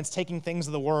 and it's taking things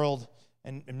of the world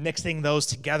and mixing those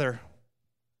together.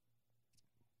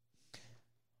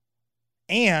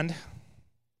 And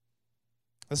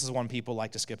this is one people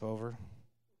like to skip over.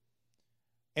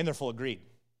 And they're full of greed.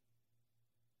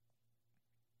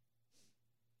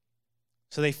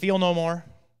 So they feel no more,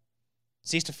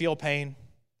 cease to feel pain.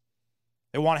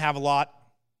 They want to have a lot,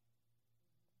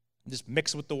 just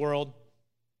mix with the world.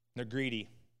 They're greedy.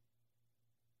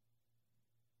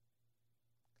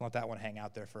 Let that one hang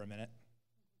out there for a minute.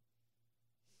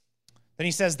 Then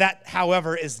he says, that,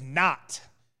 however, is not,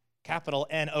 capital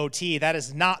N-O-T, that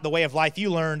is not the way of life you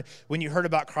learned when you heard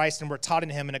about Christ and were taught in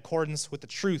him in accordance with the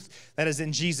truth that is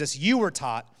in Jesus. You were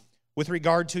taught with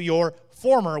regard to your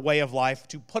former way of life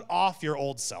to put off your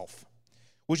old self,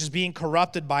 which is being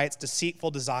corrupted by its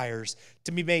deceitful desires,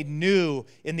 to be made new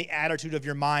in the attitude of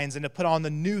your minds, and to put on the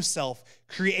new self,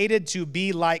 created to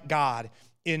be like God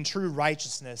in true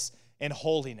righteousness and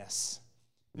holiness.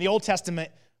 In the Old Testament,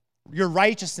 your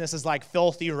righteousness is like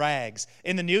filthy rags.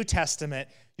 In the New Testament,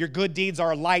 your good deeds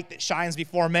are a light that shines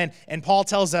before men. And Paul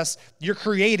tells us you're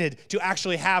created to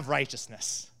actually have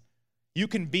righteousness. You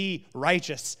can be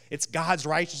righteous. It's God's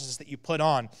righteousness that you put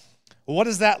on. What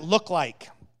does that look like?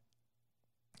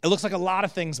 It looks like a lot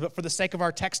of things, but for the sake of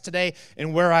our text today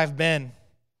and where I've been,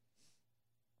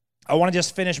 I want to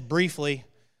just finish briefly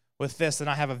with this, and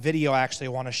I have a video actually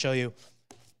I want to show you.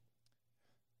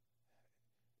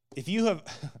 If you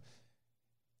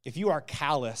are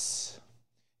callous,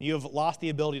 you have lost the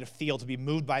ability to feel, to be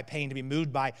moved by pain, to be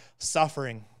moved by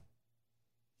suffering,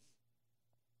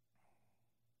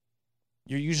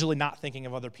 you're usually not thinking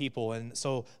of other people. And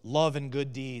so love and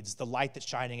good deeds, the light that's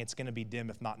shining, it's going to be dim,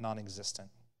 if not non-existent.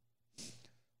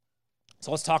 So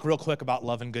let's talk real quick about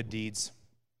love and good deeds.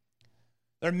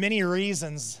 There are many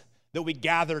reasons that we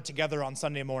gather together on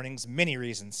Sunday mornings, many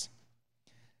reasons.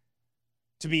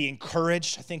 To be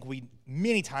encouraged, I think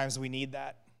many times we need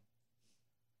that.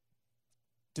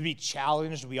 To be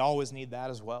challenged, we always need that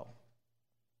as well.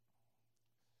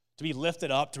 To be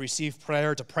lifted up, to receive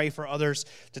prayer, to pray for others,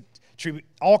 to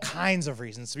all kinds of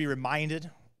reasons, to be reminded.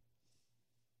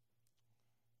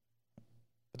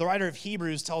 But the writer of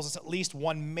Hebrews tells us at least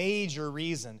one major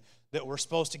reason that we're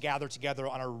supposed to gather together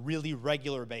on a really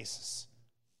regular basis.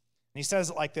 And he says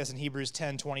it like this in Hebrews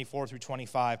 10:24 through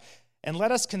 25. And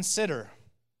let us consider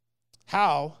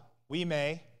how we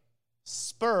may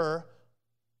spur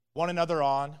one another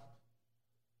on.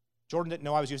 Jordan didn't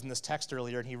know I was using this text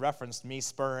earlier, and he referenced me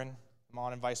spurring him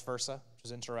on and vice versa, which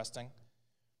is interesting.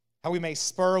 How we may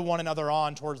spur one another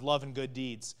on towards love and good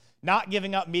deeds. Not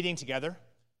giving up meeting together,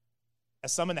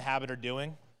 as some in the habit are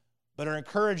doing, but are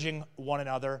encouraging one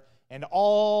another, and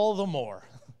all the more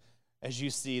as you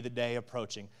see the day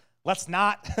approaching. Let's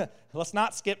not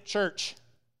skip church.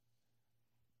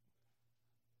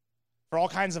 For all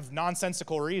kinds of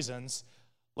nonsensical reasons,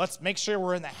 let's make sure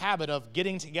we're in the habit of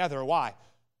getting together. Why?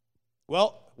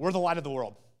 Well, we're the light of the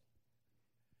world.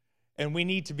 And we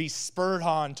need to be spurred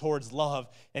on towards love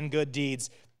and good deeds.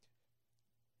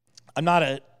 I'm not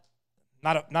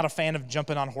a fan of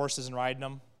jumping on horses and riding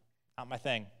them. Not my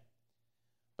thing.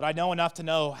 But I know enough to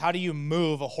know, how do you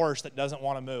move a horse that doesn't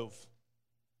want to move?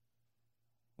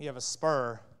 You have a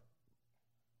spur.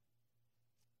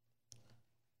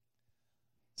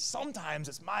 Sometimes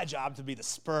it's my job to be the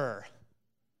spur.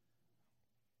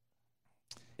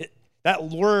 That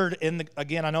word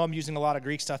again, I know I'm using a lot of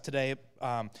Greek stuff today,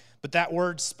 but that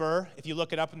word spur, if you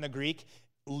look it up in the Greek,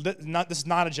 this is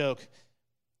not a joke.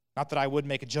 Not that I would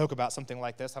make a joke about something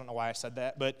like this. I don't know why I said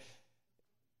that, but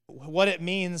what it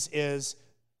means is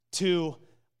to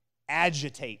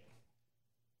agitate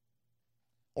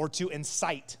or to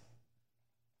incite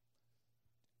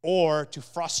or to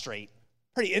frustrate.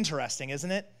 Pretty interesting,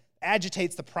 isn't it?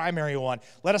 Agitate's the primary one.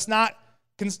 Let us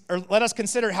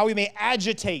consider how we may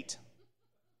agitate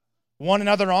one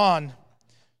another on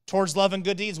towards love and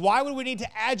good deeds. Why would we need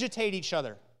to agitate each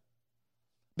other?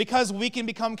 Because we can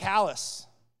become callous.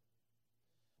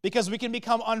 Because we can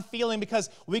become unfeeling.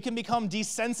 Because we can become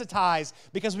desensitized.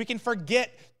 Because we can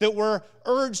forget that we're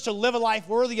urged to live a life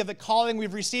worthy of the calling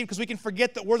we've received. Because we can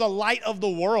forget that we're the light of the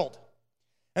world.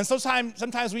 And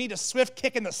sometimes we need a swift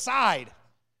kick in the side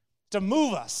to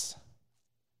move us.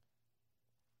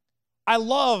 I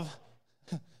love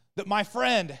that my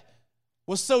friend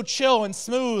was so chill and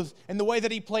smooth in the way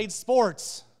that he played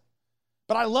sports.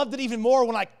 But I loved it even more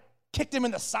when I kicked him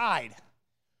in the side.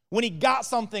 When he got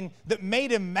something that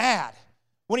made him mad.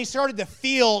 When he started to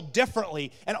feel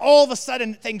differently. And all of a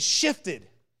sudden things shifted.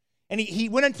 And he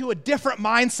went into a different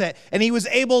mindset. And he was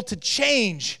able to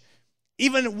change.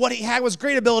 Even what he had was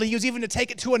great ability. He was even to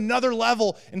take it to another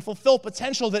level and fulfill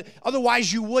potential that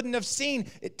otherwise you wouldn't have seen.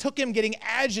 It took him getting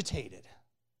agitated.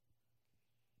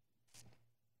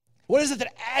 What is it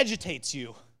that agitates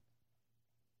you?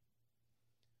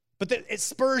 but that it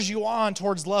spurs you on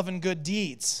towards love and good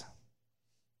deeds.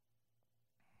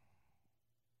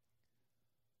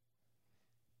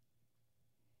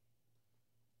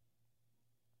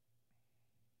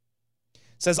 It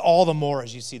says all the more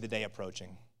as you see the day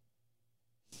approaching.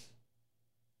 I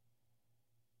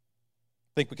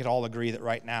think we could all agree that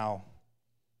right now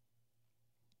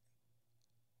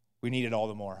we need it all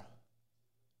the more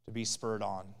to be spurred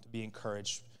on, to be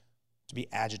encouraged, to be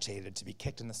agitated, to be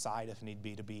kicked in the side if need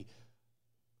be, to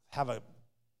have a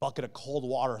bucket of cold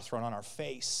water thrown on our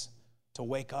face, to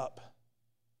wake up.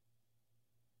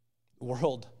 The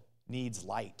world needs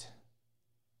light.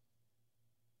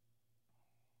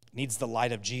 It needs the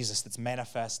light of Jesus that's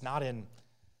manifest, not in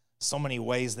so many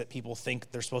ways that people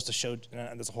think they're supposed to show,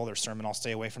 and there's a whole other sermon, I'll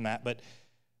stay away from that, but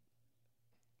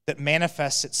that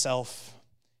manifests itself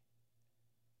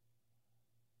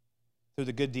through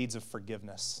the good deeds of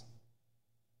forgiveness,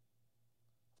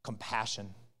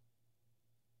 compassion,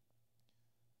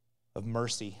 of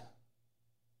mercy,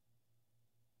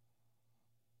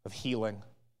 of healing.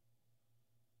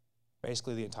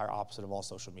 Basically the entire opposite of all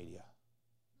social media.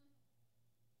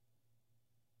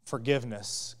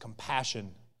 Forgiveness,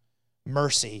 compassion,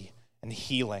 mercy, and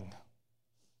healing.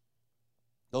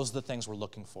 Those are the things we're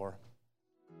looking for.